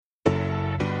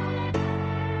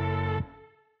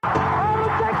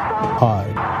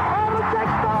Pod.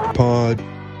 Pod.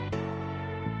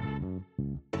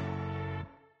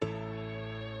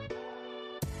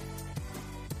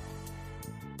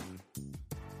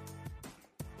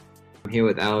 I'm here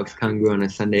with Alex Kungu on a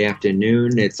Sunday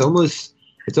afternoon. It's almost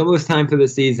time for the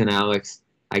season, Alex.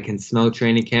 I can smell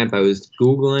training camp. I was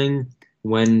Googling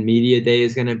when media day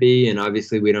is going to be, and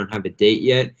obviously we don't have a date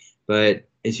yet, but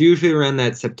it's usually around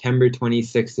that September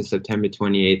 26th to September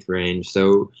 28th range.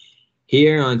 So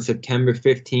here on September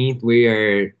 15th, we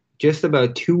are just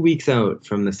about 2 weeks out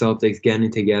from the Celtics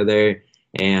getting together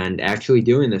and actually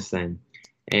doing this thing.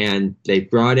 And they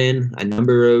brought in a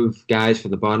number of guys for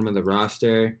the bottom of the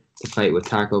roster to fight with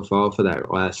Taco Fall for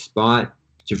that last spot.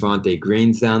 Javonte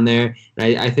Green's down there.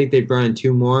 And I think they brought in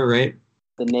two more, right?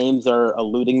 The names are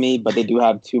eluding me, but they do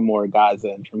have two more guys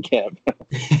in from camp.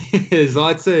 There's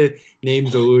lots of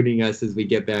names eluding us as we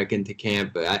get back into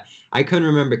camp. But I couldn't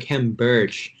remember Kem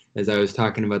Birch as I was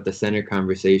talking about the center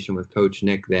conversation with Coach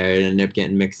Nick there. It ended up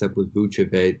getting mixed up with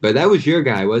Vucevic. But that was your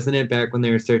guy, wasn't it? Back when they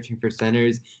were searching for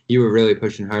centers, you were really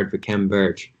pushing hard for Kem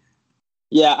Birch.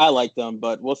 Yeah, I like them,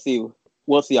 but we'll see.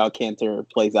 We'll see how Cantor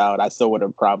plays out. I still would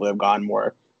have probably have gone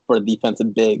more for a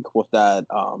defensive big with that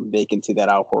vacancy that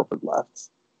Al Horford left.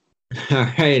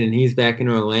 All right, and he's back in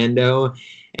Orlando.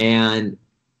 And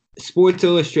Sports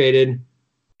Illustrated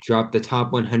dropped the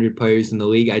top 100 players in the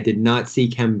league. I did not see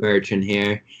Kem Birch in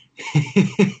here.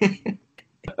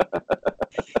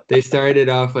 They started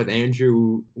off with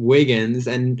Andrew Wiggins,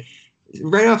 and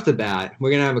right off the bat,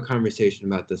 we're gonna have a conversation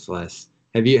about this list.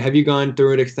 Have you gone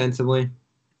through it extensively?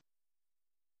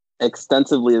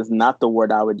 Extensively is not the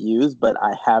word I would use, but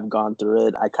I have gone through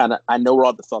it. I know where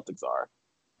all the Celtics are.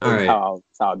 All right.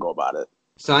 That's how I go about it.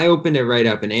 So I opened it right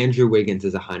up, and Andrew Wiggins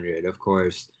is 100, of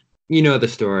course. You know the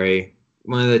story.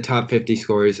 One of the top 50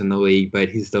 scorers in the league, but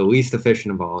he's the least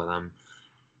efficient of all of them.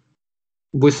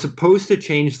 Was supposed to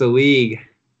change the league,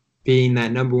 being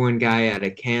that number one guy out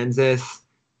of Kansas,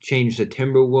 changed the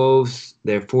Timberwolves,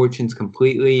 their fortunes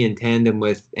completely in tandem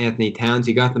with Anthony Towns.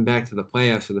 He got them back to the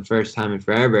playoffs for the first time in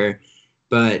forever,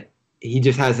 but he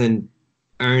just hasn't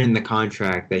earned the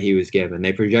contract that he was given.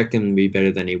 They project him to be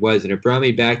better than he was, and it brought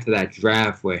me back to that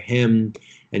draft where him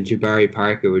and Jabari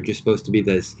Parker were just supposed to be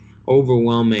this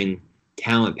overwhelming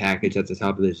talent package at the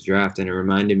top of this draft, and it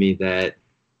reminded me that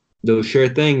those sure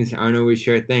things aren't always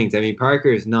sure things. I mean, Parker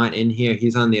is not in here.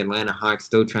 He's on the Atlanta Hawks,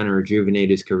 still trying to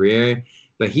rejuvenate his career,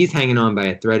 but he's hanging on by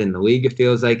a thread in the league, it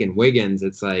feels like. And Wiggins,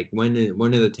 it's like, when are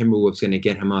the Timberwolves going to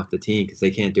get him off the team because they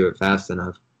can't do it fast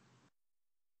enough?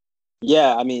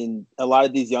 Yeah, I mean, a lot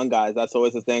of these young guys, that's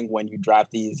always the thing when you draft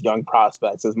these young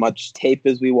prospects. As much tape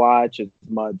as we watch, as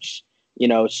much,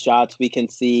 shots we can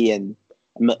see, and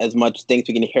as much things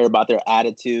we can hear about their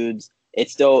attitudes,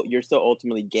 you're still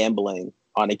ultimately gambling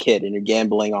on a kid, and you're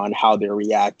gambling on how they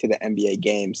react to the NBA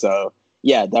game. So,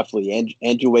 yeah, definitely.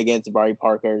 Andrew Wiggins, Jabari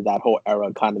Parker, that whole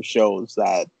era kind of shows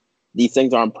that these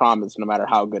things aren't promised no matter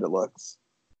how good it looks.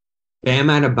 Bam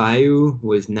Adebayo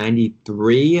was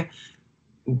 93.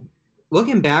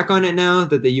 Looking back on it now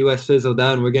that the U.S. fizzled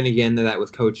out, and we're going to get into that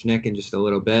with Coach Nick in just a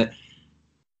little bit,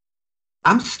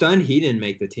 I'm stunned he didn't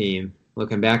make the team,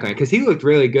 looking back on it, because he looked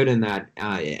really good in that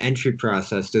entry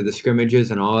process through the scrimmages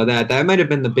and all of that. That might have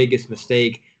been the biggest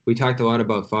mistake. We talked a lot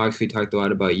about Fox. We talked a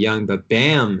lot about Young, but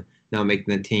Bam not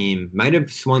making the team might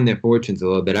have swung their fortunes a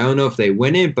little bit. I don't know if they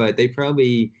win it, but they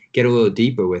probably get a little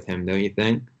deeper with him, don't you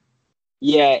think?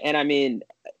 Yeah, and I mean,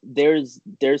 there's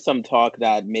some talk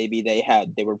that maybe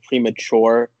they were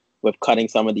premature with cutting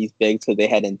some of these bigs because they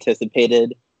had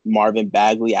anticipated Marvin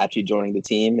Bagley actually joining the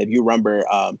team. If you remember,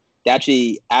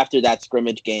 actually after that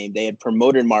scrimmage game, they had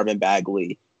promoted Marvin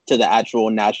Bagley to the actual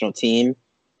national team,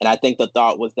 and I think the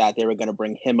thought was that they were going to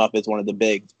bring him up as one of the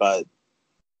bigs, but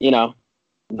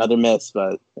another miss.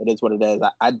 But it is what it is.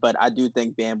 But I do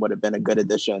think Bam would have been a good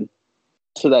addition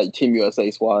to that Team USA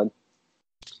squad.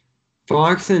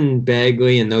 Fox and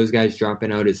Bagley and those guys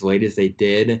dropping out as late as they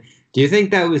did, do you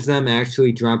think that was them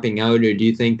actually dropping out, or do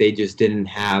you think they just didn't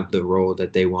have the role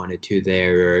that they wanted to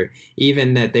there, or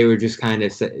even that they were just kind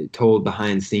of told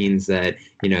behind scenes that,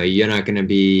 you're not going to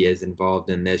be as involved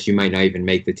in this, you might not even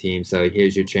make the team, so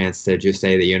here's your chance to just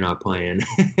say that you're not playing?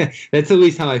 That's at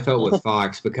least how I felt with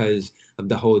Fox because of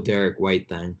the whole Derek White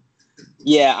thing.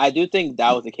 Yeah, I do think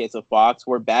that was the case with Fox.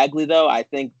 Where Bagley, though, I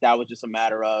think that was just a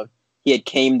matter of he had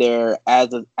came there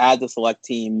as a select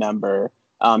team member.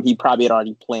 He probably had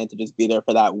already planned to just be there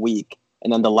for that week.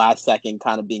 And then the last second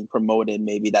kind of being promoted,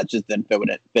 maybe that just didn't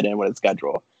fit in with his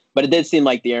schedule. But it did seem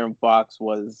like De'Aaron Fox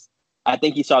I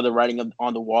think he saw the writing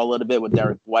on the wall a little bit with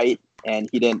Derek White, and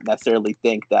he didn't necessarily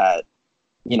think that,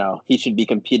 he should be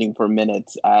competing for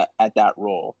minutes at that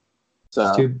role.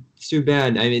 So It's too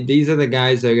bad. I mean, these are the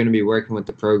guys that are going to be working with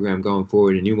the program going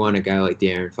forward, and you want a guy like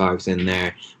De'Aaron Fox in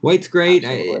there. White's great.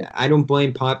 I don't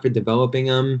blame Pop for developing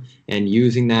him and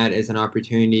using that as an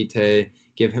opportunity to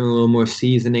give him a little more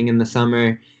seasoning in the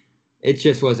summer. It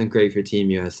just wasn't great for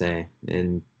Team USA,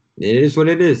 and it is what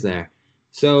it is there.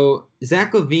 So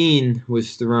Zach LaVine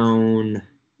was thrown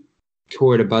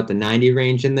toward about the 90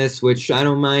 range in this, which I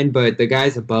don't mind, but the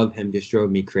guys above him just drove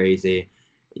me crazy.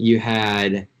 You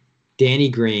had Danny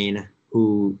Green,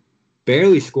 who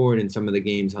barely scored in some of the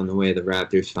games on the way to the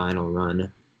Raptors' final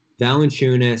run.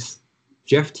 Valanciunas,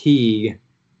 Jeff Teague,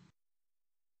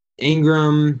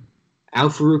 Ingram,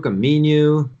 Al-Farouq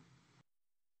Aminu,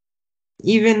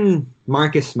 even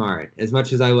Marcus Smart, as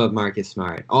much as I love Marcus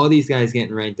Smart. All these guys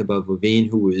getting ranked above LaVine,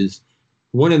 who was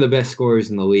one of the best scorers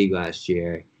in the league last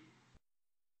year.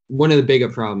 One of the bigger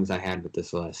problems I had with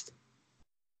this list.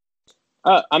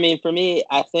 I mean, for me,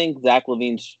 I think Zach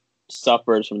LaVine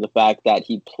suffers from the fact that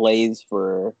he plays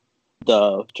for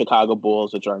the Chicago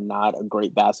Bulls, which are not a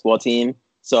great basketball team.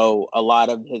 So a lot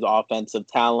of his offensive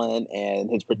talent and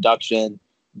his production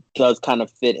does kind of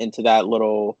fit into that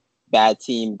little bad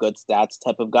team, good stats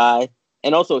type of guy.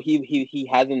 And also he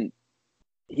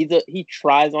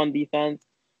tries on defense,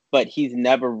 but he's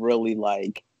never really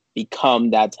like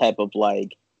become that type of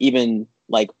like even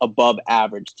like above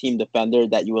average team defender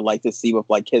that you would like to see with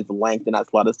like his length and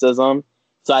athleticism.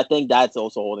 So I think that's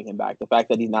also holding him back. The fact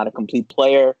that he's not a complete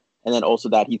player, and then also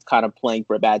that he's kind of playing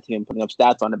for a bad team and putting up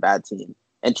stats on a bad team.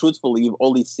 And truthfully, we've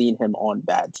only seen him on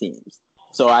bad teams.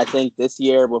 So I think this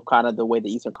year, with kind of the way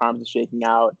the Eastern Conference is shaking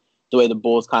out, the way the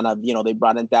Bulls kind of, they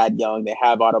brought in Thad Young, they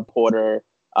have Otto Porter.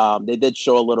 They did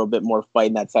show a little bit more fight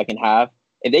in that second half.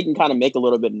 If they can kind of make a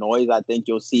little bit of noise, I think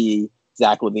you'll see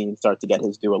Zach LaVine start to get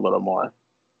his due a little more.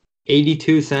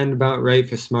 82 sound about right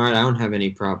for Smart. I don't have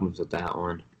any problems with that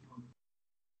one.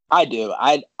 I do.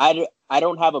 I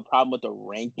don't have a problem with the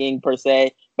ranking per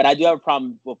se, but I do have a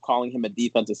problem with calling him a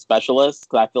defensive specialist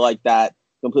because I feel like that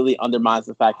completely undermines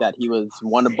the fact that he was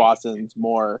one of Boston's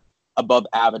more above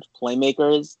average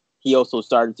playmakers. He also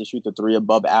started to shoot the three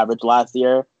above average last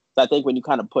year. So I think when you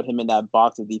kind of put him in that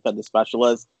box of defensive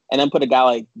specialist and then put a guy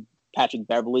like Patrick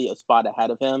Beverley a spot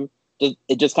ahead of him, it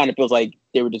just kind of feels like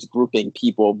they were just grouping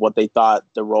people of what they thought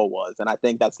the role was. And I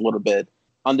think that's a little bit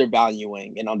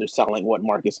undervaluing and underselling what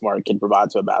Marcus Smart can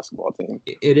provide to a basketball team.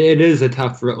 It is a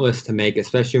tough list to make,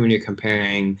 especially when you're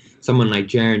comparing someone like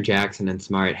Jaren Jackson and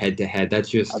Smart head to head. That's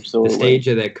just the stage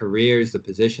of their careers, the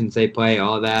positions they play,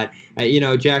 all that.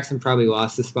 Jackson probably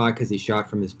lost the spot because he shot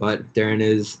from his butt during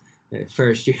his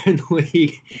first year in the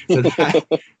league. So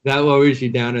that lowers you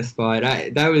down a spot.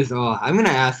 That was all. I'm going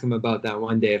to ask him about that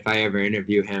one day if I ever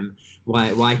interview him,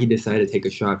 why he decided to take a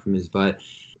shot from his butt.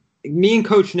 Me and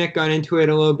Coach Nick got into it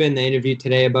a little bit in the interview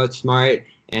today about Smart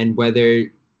and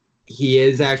whether he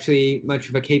is actually much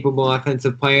of a capable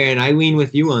offensive player, and I lean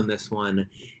with you on this one.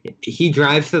 He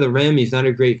drives to the rim. He's not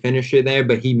a great finisher there,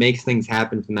 but he makes things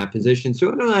happen from that position,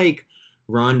 sort of like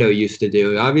Rondo used to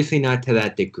do. Obviously not to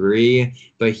that degree,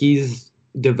 but he's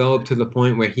developed to the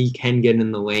point where he can get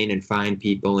in the lane and find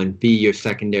people and be your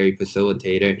secondary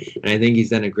facilitator. And I think he's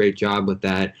done a great job with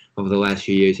that over the last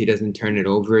few years. He doesn't turn it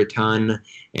over a ton,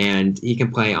 and he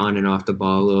can play on and off the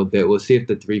ball a little bit. We'll see if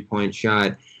the three-point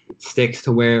shot sticks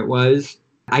to where it was.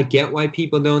 I get why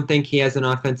people don't think he has an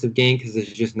offensive game because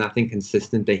there's just nothing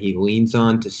consistent that he leans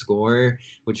on to score,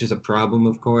 which is a problem,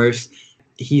 of course.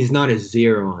 He's not a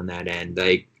zero on that end.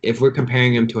 Like, if we're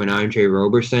comparing him to an Andre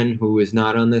Roberson, who is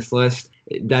not on this list,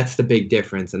 that's the big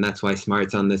difference, and that's why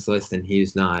Smart's on this list and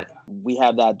he's not. We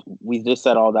have that. We just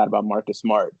said all that about Marcus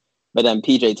Smart, but then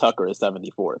PJ Tucker is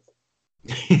 74th.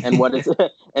 And what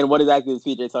exactly does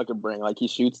PJ Tucker bring? Like, he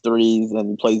shoots threes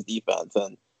and he plays defense,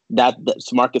 and that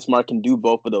Marcus Smart can do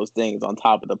both of those things on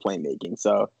top of the playmaking.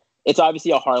 So it's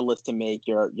obviously a hard list to make.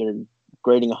 You're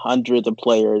grading hundreds of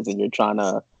players and you're trying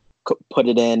to put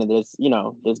it in, and there's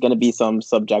going to be some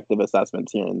subjective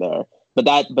assessments here and there. But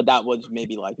that was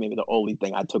maybe the only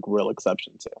thing I took real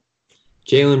exception to.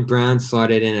 Jaylen Brown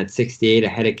slotted in at 68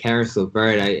 ahead of Caris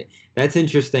LeVert. That's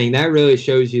interesting. That really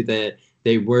shows you that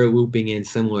they were looping in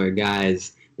similar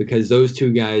guys, because those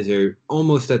two guys are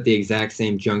almost at the exact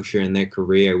same juncture in their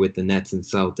career with the Nets and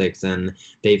Celtics, and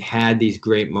they've had these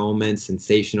great moments,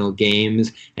 sensational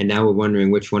games, and now we're wondering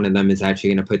which one of them is actually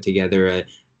going to put together a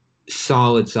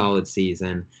solid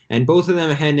season. And both of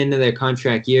them are heading into their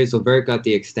contract years. LeVert got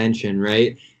the extension,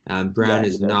 right? Brown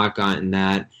has not gotten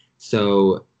that.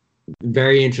 So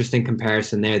very interesting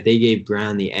comparison there. They gave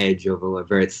Brown the edge over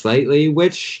LeVert slightly,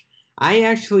 which I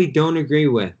actually don't agree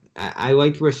with. I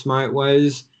liked where Smart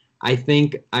was. I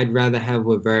think I'd rather have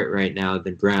LeVert right now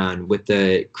than Brown with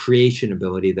the creation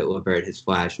ability that LeVert has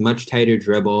flashed. Much tighter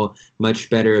dribble, much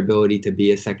better ability to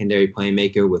be a secondary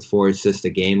playmaker with 4 assists a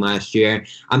game last year.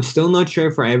 I'm still not sure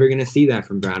if we're ever going to see that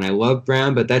from Brown. I love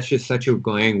Brown, but that's just such a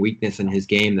glaring weakness in his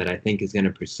game that I think is going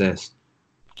to persist.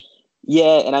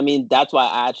 Yeah, and I mean, that's why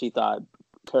I actually thought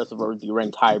Caris LeVert would be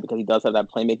ranked higher because he does have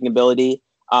that playmaking ability.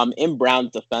 In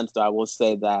Brown's defense, though, I will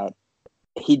say that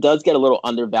he does get a little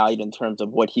undervalued in terms of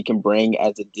what he can bring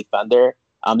as a defender.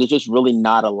 There's just really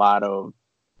not a lot of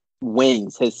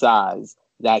wings his size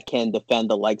that can defend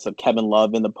the likes of Kevin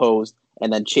Love in the post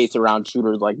and then chase around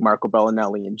shooters like Marco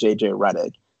Bellinelli and JJ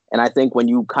Redick. And I think when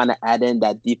you kind of add in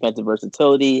that defensive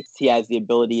versatility, he has the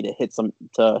ability to hit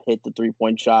the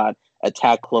 3-point shot,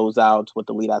 attack closeouts with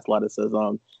elite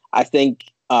athleticism. I think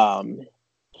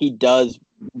he does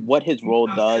what his role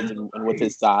does and with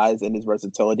his size and his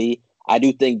versatility. I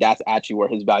do think that's actually where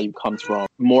his value comes from,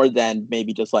 more than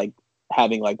maybe just like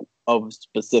having like a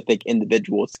specific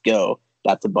individual skill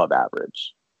that's above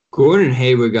average. Gordon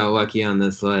Hayward got lucky on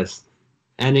this list,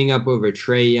 ending up over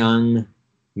Trae Young,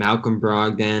 Malcolm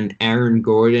Brogdon, Aaron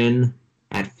Gordon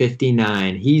at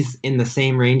 59. He's in the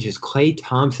same range as Klay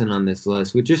Thompson on this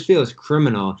list, which just feels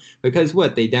criminal because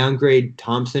they downgrade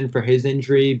Thompson for his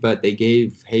injury, but they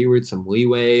gave Hayward some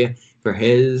leeway for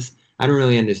his. I don't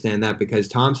really understand that because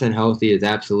Thompson healthy is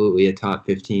absolutely a top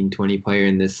 15, 20 player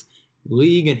in this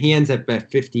league, and he ends up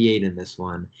at 58 in this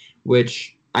one,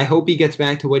 which I hope he gets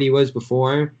back to what he was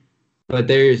before, but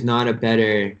there is not a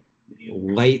better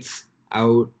lights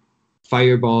out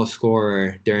fireball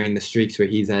scorer during the streaks where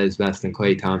he's at his best than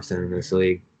Klay Thompson in this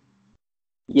league.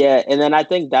 Yeah, and then I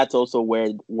think that's also where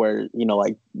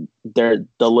like the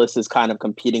list is kind of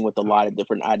competing with a lot of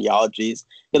different ideologies.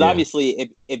 Because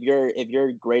obviously, if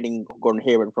you're grading Gordon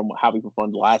Hayward from how he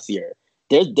performed last year,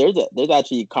 there's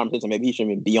actually a conversation maybe he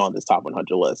shouldn't even be on this top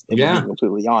 100 list. If I'm being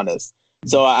completely honest.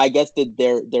 So I guess that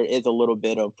there is a little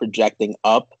bit of projecting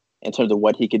up in terms of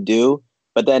what he could do.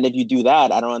 But then if you do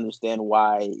that, I don't understand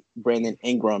why Brandon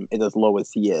Ingram is as low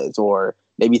as he is, or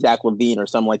maybe Zach LaVine or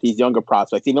some like these younger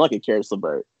prospects, even like a Caris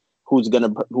LeVert,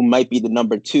 who might be the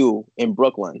number 2 in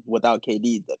Brooklyn without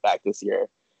KD back this year.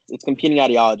 It's competing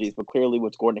ideologies, but clearly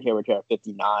with Gordon Hayward here at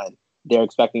 59, they're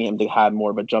expecting him to have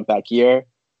more of a jump back year.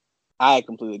 I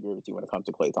completely agree with you when it comes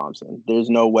to Klay Thompson. There's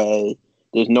no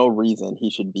reason he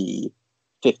should be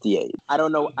 58. I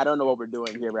don't know what we're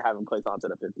doing here. We're having Klay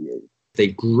Thompson at 58. They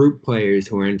group players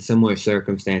who are in similar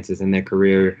circumstances in their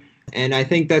career. And I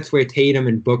think that's where Tatum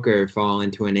and Booker fall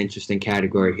into an interesting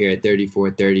category here at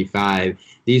 34-35.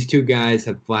 These two guys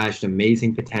have flashed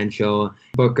amazing potential.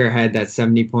 Booker had that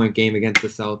 70-point game against the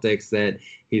Celtics that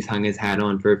he's hung his hat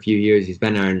on for a few years. He's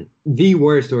been on the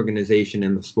worst organization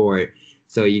in the sport,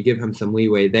 so you give him some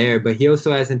leeway there. But he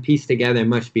also hasn't pieced together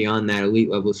much beyond that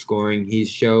elite-level scoring he's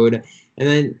showed. And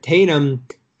then Tatum,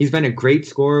 he's been a great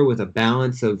scorer with a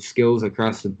balance of skills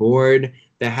across the board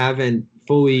that haven't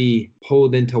fully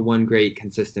pulled into one great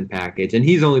consistent package. And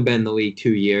he's only been in the league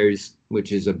 2 years,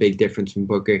 which is a big difference from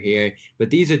Booker here.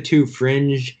 But these are two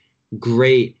fringe,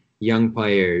 great young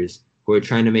players who are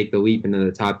trying to make the leap into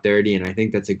the top 30, and I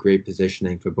think that's a great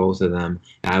positioning for both of them.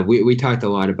 We talked a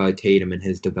lot about Tatum and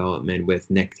his development with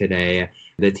Nick today.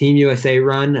 The Team USA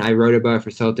run, I wrote about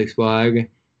for Celtics blog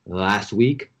last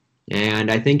week,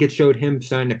 and I think it showed him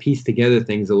starting to piece together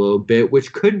things a little bit,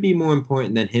 which could be more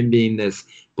important than him being this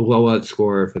blowout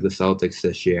scorer for the Celtics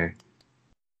this year.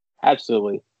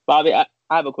 Absolutely. Bobby, I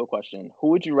have a quick question. Who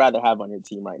would you rather have on your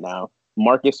team right now?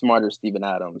 Marcus Smart or Steven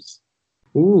Adams?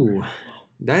 Ooh,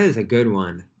 that is a good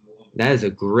one. That is a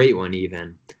great one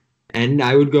even. And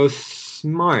I would go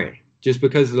Smart just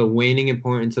because of the waning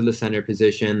importance of the center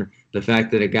position, the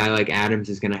fact that a guy like Adams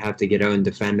is going to have to get out and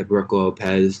defend a Brook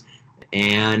Lopez,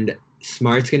 and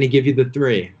Smart's going to give you the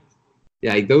 3.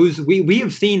 Like those, we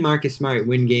have seen Marcus Smart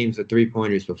win games with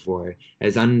 3-pointers before.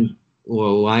 As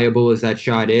unreliable as that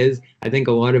shot is, I think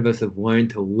a lot of us have learned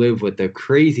to live with the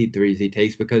crazy threes he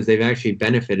takes because they've actually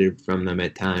benefited from them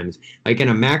at times. Like in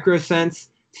a macro sense,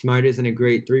 Smart isn't a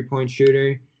great 3-point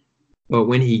shooter, but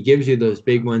when he gives you those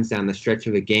big ones down the stretch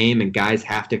of the game and guys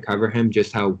have to cover him,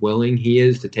 just how willing he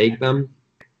is to take them,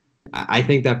 I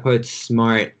think that puts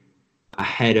Smart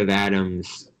ahead of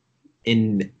Adams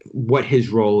in what his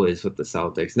role is with the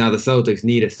Celtics. Now, the Celtics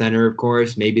need a center, of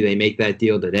course. Maybe they make that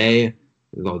deal today.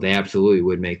 Well, they absolutely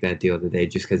would make that deal today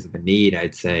just because of the need,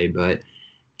 I'd say. But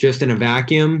just in a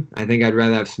vacuum, I think I'd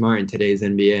rather have Smart in today's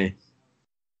NBA.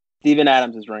 Steven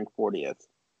Adams is ranked 40th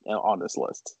on this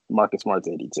list. Marcus Smart's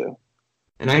 82.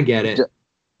 And I get it.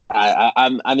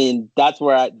 I mean, that's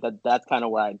where that's kind of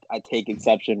where I take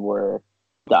exception where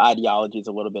the ideology is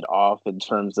a little bit off in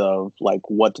terms of like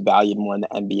what's valued more in the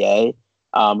NBA.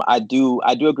 I do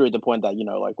agree with the point that,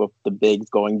 like with the bigs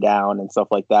going down and stuff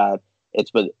like that,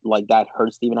 but like that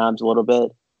hurts Steven Adams a little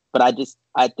bit. But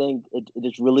I think it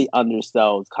just really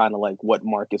undersells kind of like what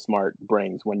Marcus Smart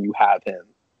brings when you have him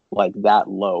like that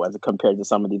low as compared to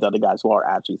some of these other guys who are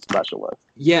actually specialists.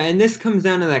 Yeah, and this comes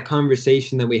down to that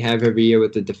conversation that we have every year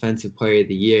with the Defensive Player of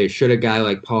the Year. Should a guy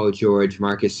like Paul George,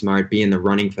 Marcus Smart be in the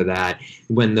running for that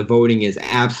when the voting is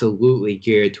absolutely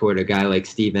geared toward a guy like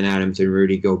Steven Adams and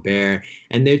Rudy Gobert?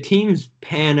 And their teams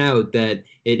pan out that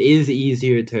it is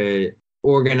easier to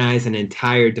organize an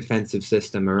entire defensive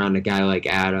system around a guy like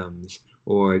Adams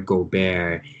or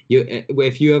Gobert.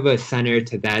 If you have a center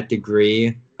to that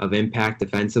degree of impact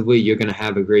defensively, you're going to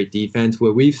have a great defense.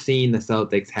 Where we've seen the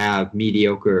Celtics have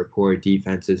mediocre or poor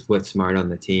defenses with Smart on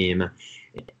the team.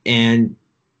 And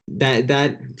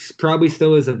that probably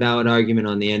still is a valid argument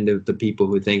on the end of the people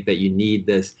who think that you need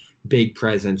this big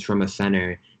presence from a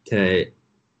center to,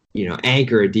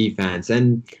 anchor a defense.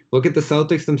 And look at the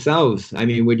Celtics themselves. I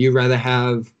mean, would you rather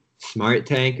have Smart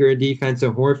to anchor a defense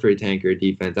or Horford to anchor a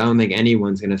defense? I don't think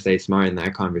anyone's going to say Smart in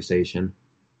that conversation.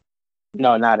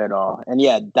 No, not at all. And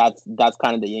yeah, that's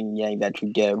kind of the yin yang that you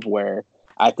give, where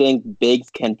I think bigs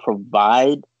can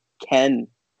provide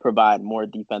more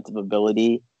defensive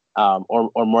ability or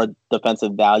more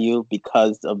defensive value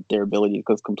because of their ability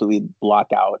to completely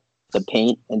block out the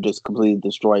paint and just completely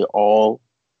destroy all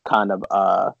kind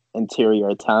of interior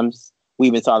attempts. We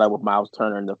even saw that with Miles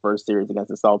Turner in the first series against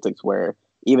the Celtics, where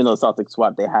even though the Celtics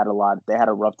swept, they had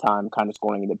a rough time kind of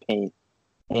scoring in the paint.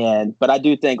 But I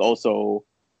do think also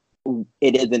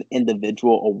it is an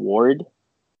individual award,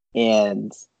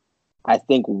 and I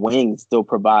think wings still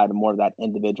provide more of that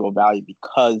individual value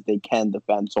because they can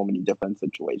defend so many different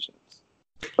situations.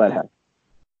 But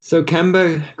so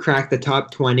Kemba cracked the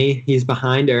top 20. He's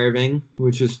behind Irving,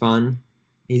 which is fun.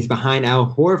 He's behind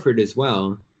Al Horford as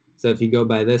well. So if you go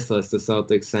by this list, the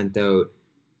Celtics sent out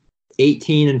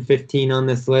 18 and 15 on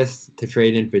this list to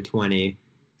trade in for 20,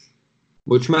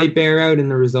 which might bear out in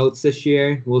the results this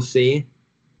year. We'll see.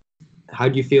 How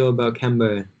do you feel about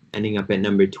Kemba ending up at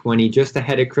number 20, just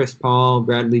ahead of Chris Paul,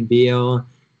 Bradley Beal,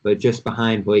 but just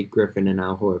behind Blake Griffin and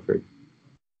Al Horford?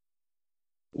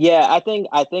 Yeah, I think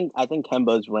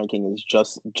Kemba's ranking is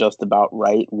just about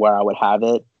right where I would have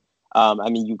it. I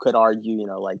mean, you could argue,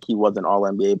 like he was an All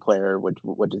NBA player, which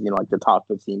is like the top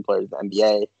 15 players in the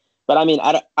NBA. But I mean,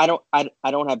 I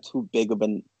don't have too big of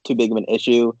an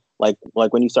issue. Like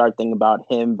when you start thinking about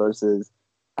him versus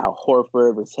Al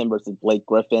Horford versus him versus Blake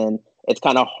Griffin, it's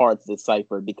kind of hard to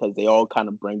decipher because they all kind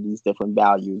of bring these different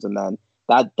values, and then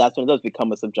that's when it does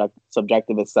become a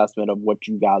subjective assessment of what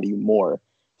you value more.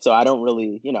 So I don't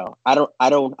really, I don't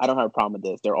have a problem with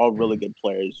this. They're all really good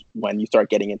players when you start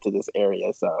getting into this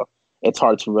area. So it's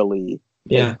hard to really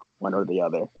pick one or the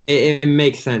other. It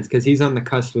makes sense because he's on the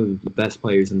cusp of the best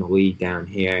players in the league down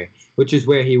here, which is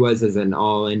where he was as an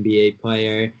All NBA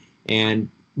player, and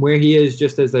where he is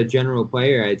just as a general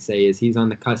player, I'd say, is he's on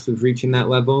the cusp of reaching that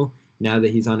level. Now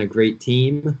that he's on a great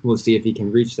team, we'll see if he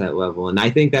can reach that level. And I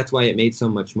think that's why it made so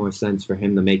much more sense for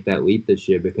him to make that leap this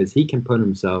year, because he can put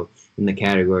himself in the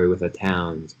category with a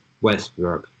Towns,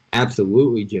 Westbrook,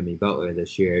 absolutely Jimmy Butler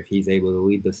this year if he's able to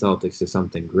lead the Celtics to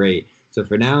something great. So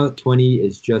for now, 20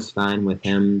 is just fine with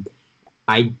him.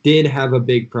 I did have a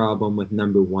big problem with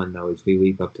number 1, though, as we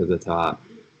leap up to the top.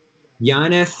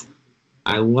 Giannis,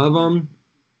 I love him.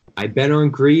 I bet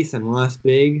on Greece and lost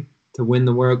big to win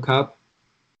the World Cup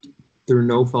through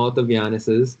no fault of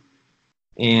Giannis's.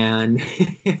 And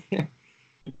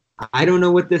I don't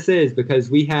know what this is,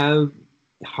 because we have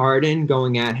Harden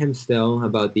going at him still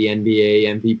about the NBA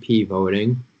MVP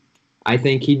voting. I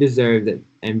think he deserved it,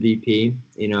 MVP.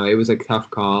 It was a tough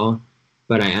call,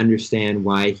 but I understand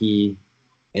why he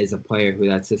is a player who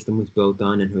that system was built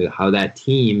on, and how that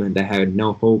team that had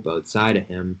no hope outside of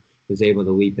him was able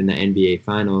to leap in the NBA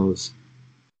Finals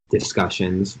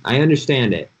discussions. I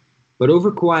understand it. But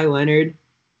over Kawhi Leonard,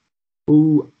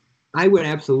 who I would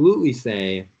absolutely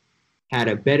say had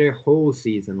a better whole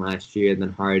season last year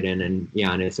than Harden and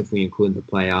Giannis if we include the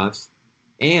playoffs,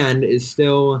 and is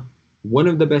still one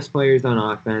of the best players on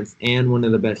offense and one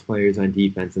of the best players on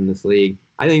defense in this league.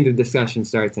 I think the discussion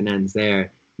starts and ends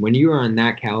there. When you are on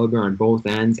that caliber on both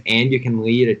ends and you can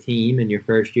lead a team in your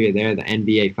first year there, the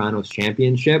NBA Finals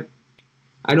championship,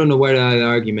 I don't know what other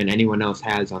argument anyone else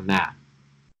has on that.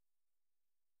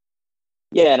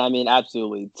 Yeah, and I mean,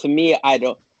 absolutely. To me, I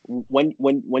don't.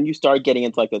 When you start getting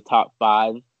into like the top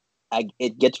 5,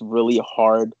 it gets really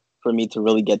hard for me to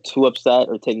really get too upset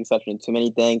or take exception to too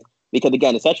many things. Because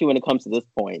again, especially when it comes to this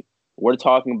point, we're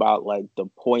talking about like the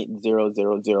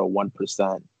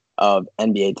 0.0001% of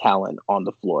NBA talent on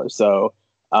the floor. So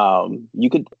I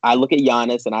look at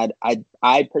Giannis, and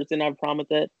I personally have a problem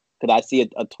with it because I see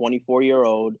a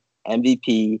 24-year-old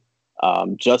MVP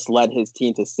just led his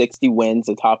team to 60 wins,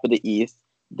 the top of the East,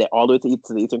 all the way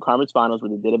to the Eastern Conference Finals, where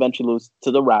they did eventually lose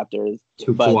to the Raptors.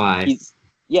 But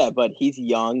he's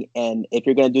young, and if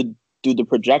you're gonna do the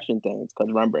projection things, because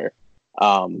remember,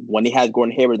 when he has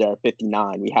Gordon Hayward there at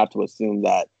 59, we have to assume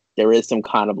that there is some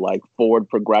kind of like forward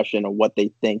progression of what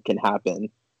they think can happen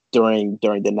during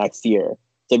the next year.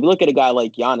 So if you look at a guy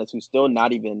like Giannis, who's still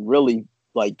not even really,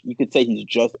 like, you could say he's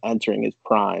just entering his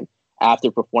prime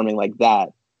after performing like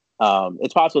that,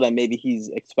 it's possible that maybe he's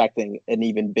expecting an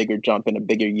even bigger jump in a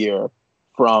bigger year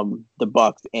from the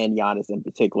Bucks and Giannis in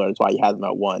particular. That's why he has him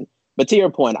at 1. But to your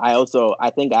point, I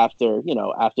think after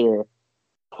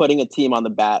putting a team on the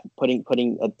back, putting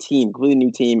a team, completely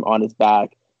new team on his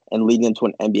back and leading them to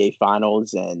an NBA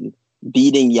Finals and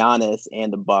beating Giannis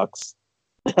and the Bucks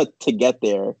to get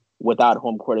there without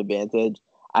home court advantage,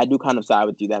 I do kind of side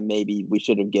with you that maybe we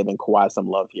should have given Kawhi some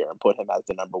love here and put him as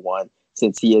the number 1,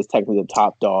 since he is technically the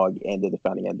top dog and the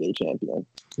defending NBA champion.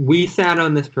 We sat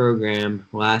on this program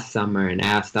last summer and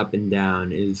asked up and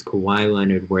down, is Kawhi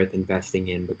Leonard worth investing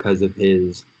in because of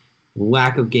his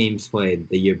lack of games played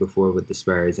the year before with the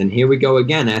Spurs? And here we go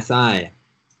again, SI.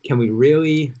 Can we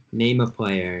really name a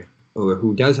player or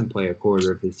who doesn't play a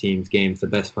quarter of his team's games the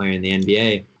best player in the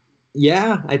NBA?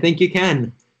 Yeah, I think you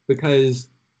can, because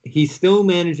he still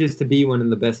manages to be one of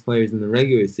the best players in the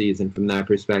regular season from that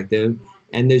perspective,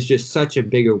 and there's just such a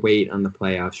bigger weight on the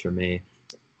playoffs for me.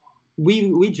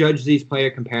 We judge these player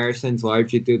comparisons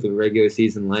largely through the regular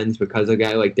season lens because a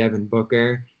guy like Devin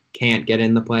Booker can't get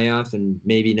in the playoffs and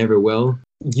maybe never will.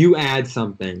 You add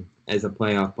something as a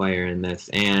playoff player in this,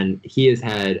 and he has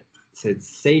had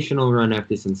sensational run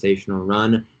after sensational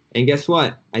run. And guess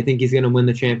what? I think he's going to win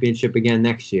the championship again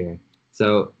next year.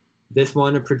 So this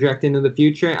one to project into the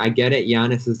future, I get it.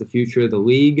 Giannis is the future of the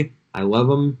league. I love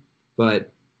him.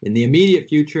 But in the immediate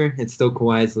future, it's still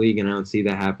Kawhi's league, and I don't see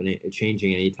that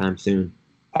changing anytime soon.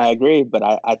 I agree, but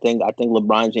I think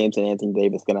LeBron James and Anthony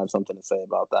Davis going to have something to say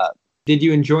about that. Did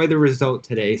you enjoy the result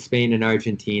today, Spain and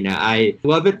Argentina? I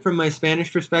love it from my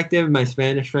Spanish perspective. My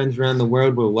Spanish friends around the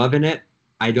world were loving it.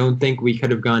 I don't think we could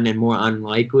have gone in more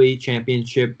unlikely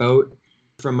championship boat.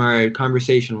 From our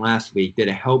conversation last week, did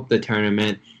it help the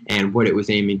tournament and what it was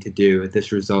aiming to do?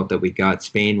 This result that we got,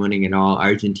 Spain winning it all,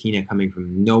 Argentina coming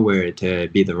from nowhere to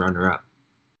be the runner-up.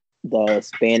 The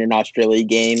Spain and Australia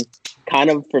game, kind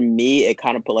of, for me, it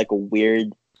kind of put like a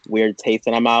weird taste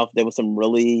in my mouth. There was some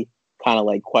really kind of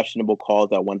like questionable calls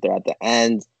that went there at the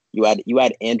end. You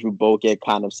had Andrew Bogut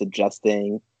kind of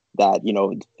suggesting that,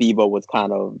 FIBA was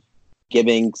kind of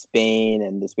giving Spain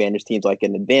and the Spanish teams like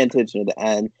an advantage near the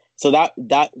end. So that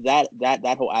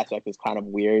whole aspect was kind of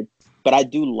weird. But I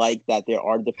do like that there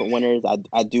are different winners.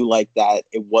 I do like that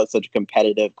it was such a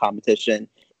competitive competition.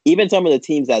 Even some of the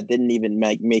teams that didn't even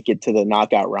make it to the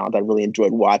knockout round, I really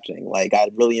enjoyed watching. Like, I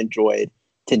really enjoyed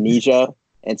Tunisia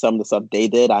and some of the stuff they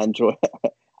did. I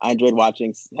enjoyed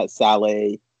watching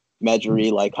Saleh, Mejri,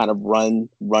 like, kind of run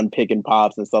pick and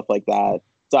pops and stuff like that.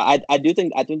 So I do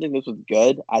think this was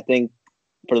good. I think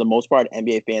for the most part,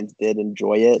 NBA fans did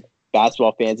enjoy it.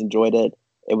 Basketball fans enjoyed it.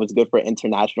 It was good for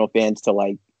international fans to,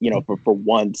 like, for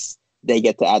once they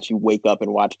get to actually wake up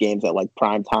and watch games at like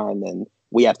prime time, and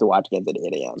we have to watch games at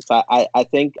 8 a.m. So I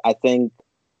think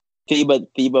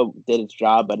FIBA did its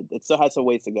job, but it still has some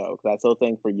ways to go, because I still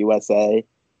think for USA,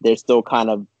 they're still kind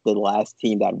of the last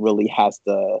team that really has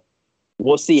to.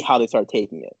 We'll see how they start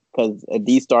taking it, because if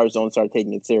these stars don't start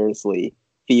taking it seriously,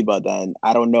 FIBA, then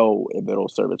I don't know if it'll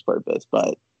serve its purpose.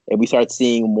 But if we start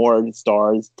seeing more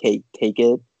stars take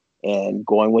it and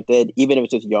going with it, even if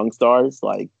it's just young stars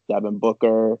like Devin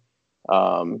Booker,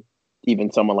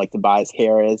 even someone like Tobias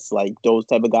Harris, like those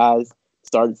type of guys,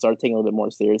 start taking it a little bit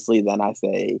more seriously, then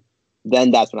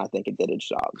that's when I think it did its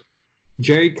job.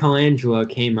 Jerry Colangelo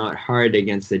came out hard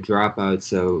against the dropouts,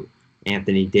 so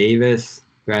Anthony Davis,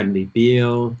 Bradley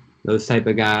Beal, those type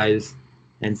of guys,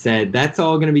 and said that's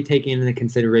all going to be taken into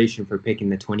consideration for picking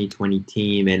the 2020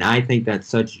 team, and I think that's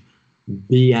such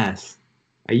BS.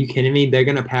 Are you kidding me? They're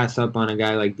going to pass up on a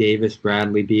guy like Davis,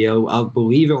 Bradley Beal. I'll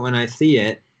believe it when I see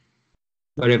it.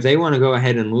 But if they want to go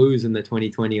ahead and lose in the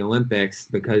 2020 Olympics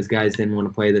because guys didn't want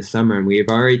to play this summer, and we've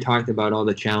already talked about all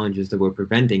the challenges that were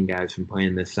preventing guys from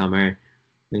playing this summer,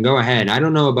 then go ahead. I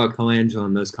don't know about Colangelo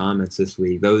and those comments this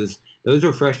week. Those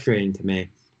are frustrating to me,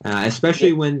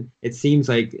 especially when it seems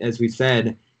like, as we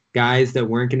said, guys that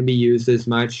weren't going to be used as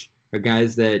much or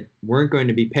guys that weren't going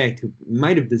to be picked who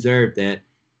might have deserved it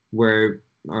were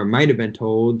or might have been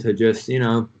told to just,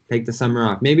 take the summer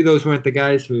off. Maybe those weren't the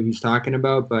guys who he's talking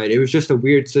about, but it was just a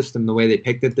weird system the way they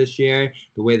picked it this year,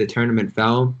 the way the tournament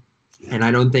fell. And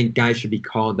I don't think guys should be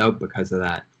called out because of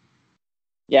that.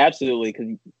 Yeah, absolutely.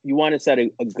 Because you want to set a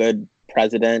good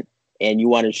precedent, and you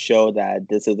want to show that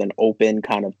this is an open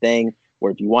kind of thing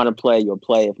where if you want to play, you'll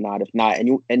play. If not.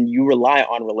 And you rely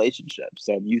on relationships.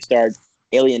 So if you start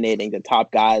alienating the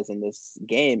top guys in this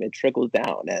game, it trickles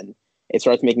down and it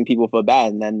starts making people feel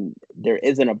bad. And then there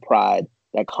isn't a pride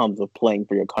that comes with playing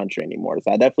for your country anymore.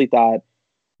 So I definitely thought,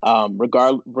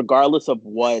 regardless of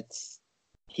what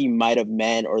he might have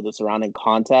meant or the surrounding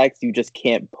context, you just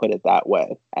can't put it that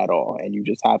way at all. And you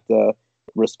just have to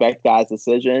respect guys'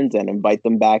 decisions and invite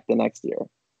them back the next year.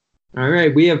 All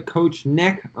right, we have Coach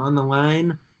Nick on the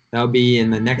line. That'll be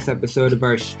in the next episode of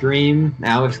our stream.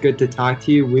 Alex, good to talk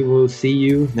to you. We will see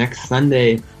you next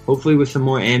Sunday, hopefully with some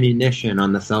more ammunition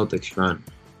on the Celtics front.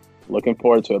 Looking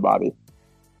forward to it, Bobby.